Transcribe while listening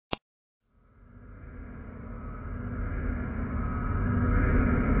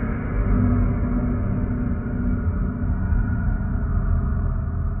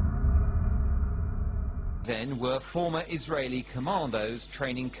then were former Israeli commandos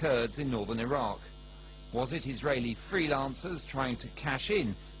training Kurds in northern Iraq. Was it Israeli freelancers trying to cash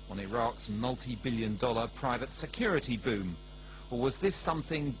in on Iraq's multi-billion-dollar private security boom? Or was this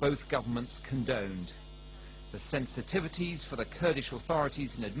something both governments condoned? The sensitivities for the Kurdish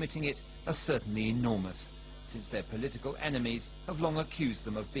authorities in admitting it are certainly enormous, since their political enemies have long accused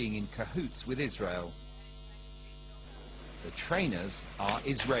them of being in cahoots with Israel. The trainers are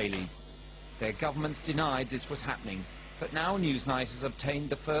Israelis. Their governments denied this was happening, but now Newsnight has obtained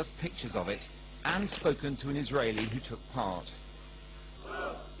the first pictures of it and spoken to an Israeli who took part.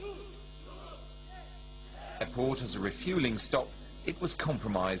 Airport as a refuelling stop, it was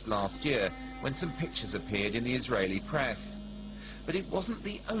compromised last year when some pictures appeared in the Israeli press. But it wasn't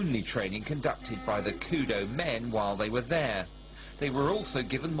the only training conducted by the Kudo men while they were there. They were also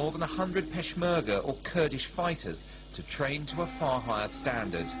given more than 100 Peshmerga or Kurdish fighters to train to a far higher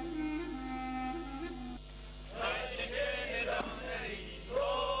standard.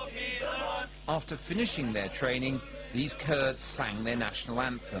 After finishing their training, these Kurds sang their national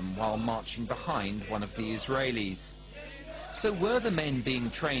anthem while marching behind one of the Israelis. So were the men being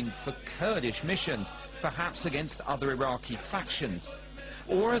trained for Kurdish missions, perhaps against other Iraqi factions,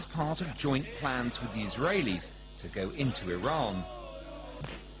 or as part of joint plans with the Israelis to go into Iran?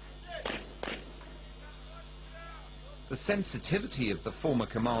 The sensitivity of the former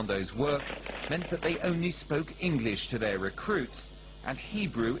commandos' work meant that they only spoke English to their recruits and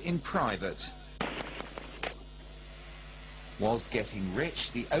Hebrew in private. Was getting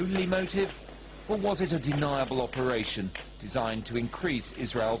rich the only motive, or was it a deniable operation designed to increase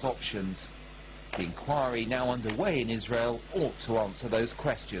Israel's options? The inquiry now underway in Israel ought to answer those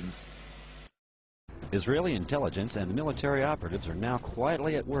questions. Israeli intelligence and military operatives are now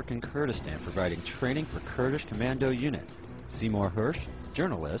quietly at work in Kurdistan providing training for Kurdish commando units. Seymour Hirsch,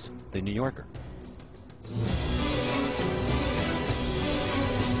 journalist, The New Yorker.